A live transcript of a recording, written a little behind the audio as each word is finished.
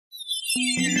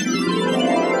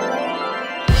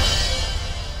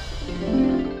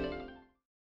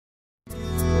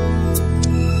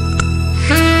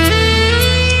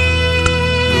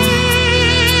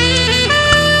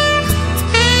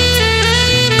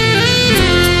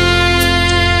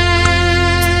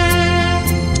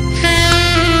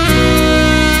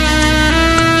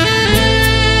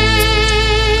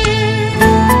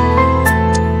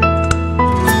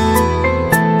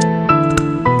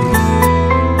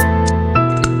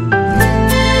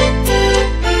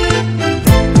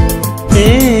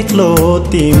एक्लो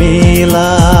तिमीलाई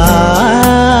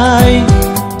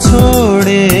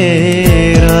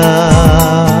छोडेर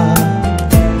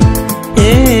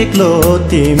एक्लो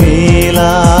तिमीलाई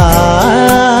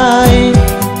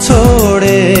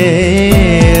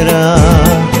छोडेर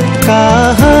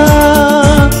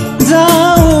कहाँ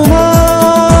जाऊ म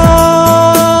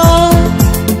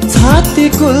छाती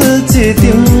कुल्ची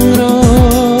तिम्रो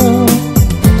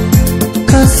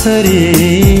कसरी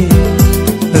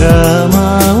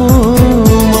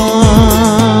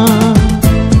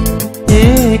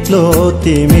एक्लो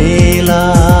तिमीलाई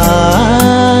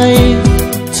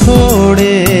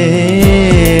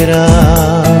छोडेर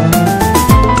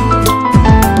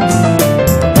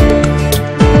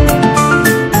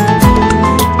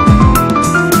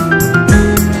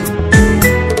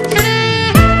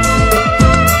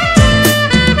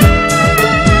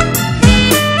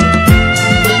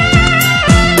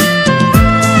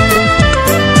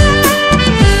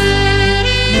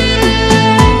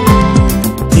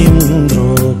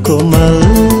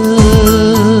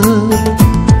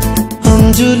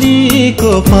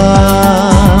अंजुलीको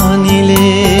पानीले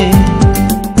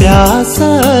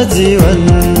प्यासा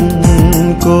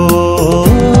जीवनको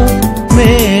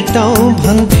मेटाउँ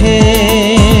भन्थे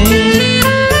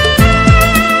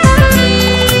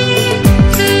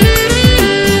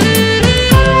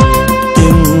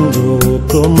तिम्रो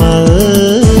कोमल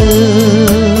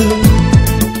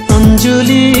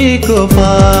अंजुलीको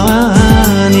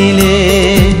पानीले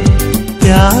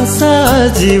प्यासा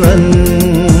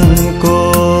जीवनको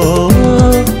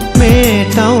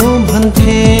मेटाउँ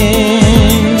भन्थे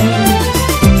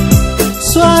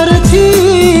स्वार्थी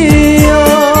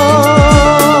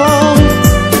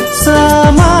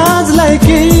समाजलाई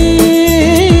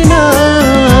किन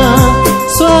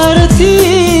स्वार्थी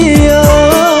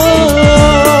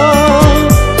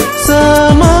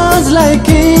समाजलाई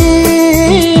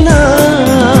किन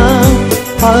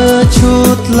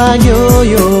अछुत लाग्यो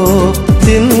यो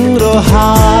तिम्रो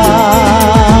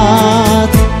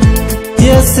हात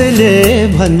यसले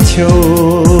भन्छौ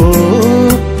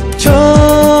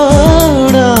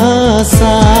छोड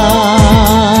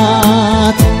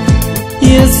साथ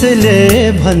यसले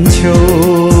भन्छौ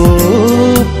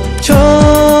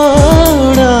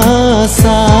छोड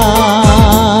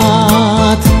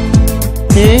साथ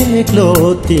एक्लो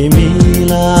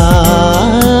तिमीलाई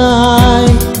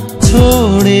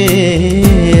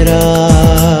छोडेर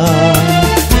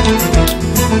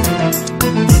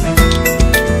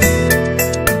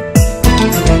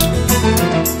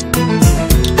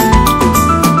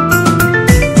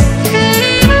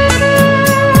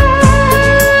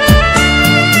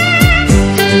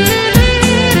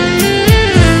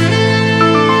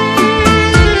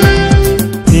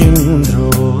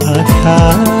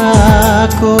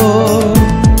आँखाको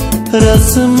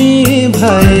रश्मि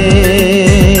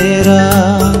भएर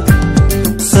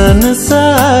संसारलाई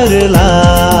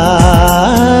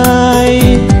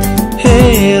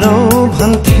हेरौँ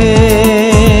भन्थे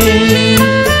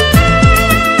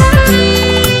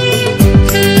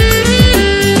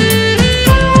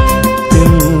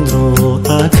तिम्रो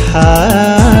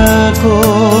आँखाको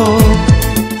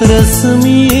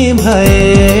रश्मि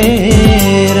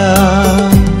भएर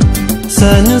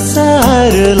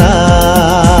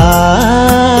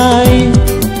संसारलाई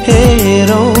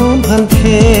हेरौँ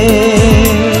भन्थे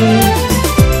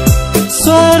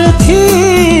स्वार्थी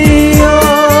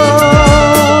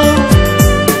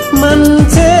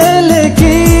मान्छेले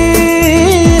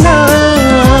किन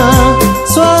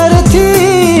स्वार्थी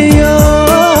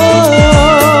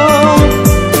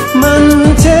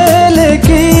मान्छेले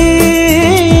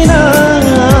किन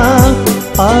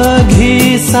अघि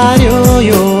सार्यो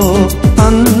यो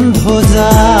अन्धो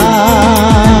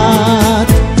जात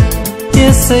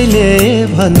त्यसैले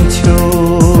भन्छु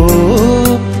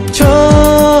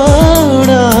छोड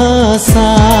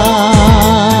साथ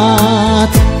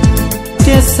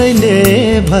त्यसैले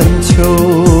भन्छु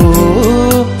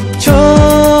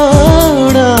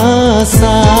छोड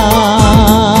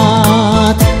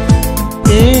साथ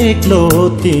एक्लो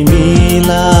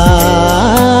तिमीलाई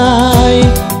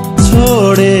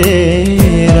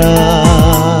छोडेर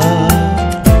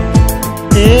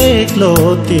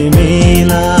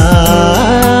तिमीलाई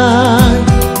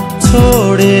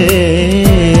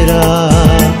छोडेर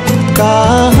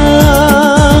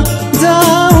कहाँ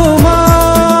जाऊ म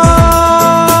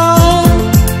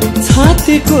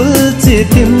छाती कुल्ची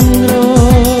तिम्रो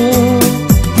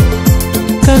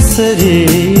कसरी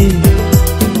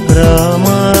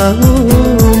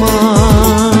रमाउमा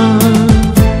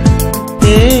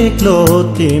एक्लो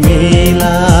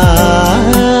तिमीलाई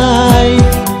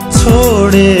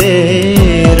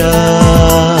छोडेर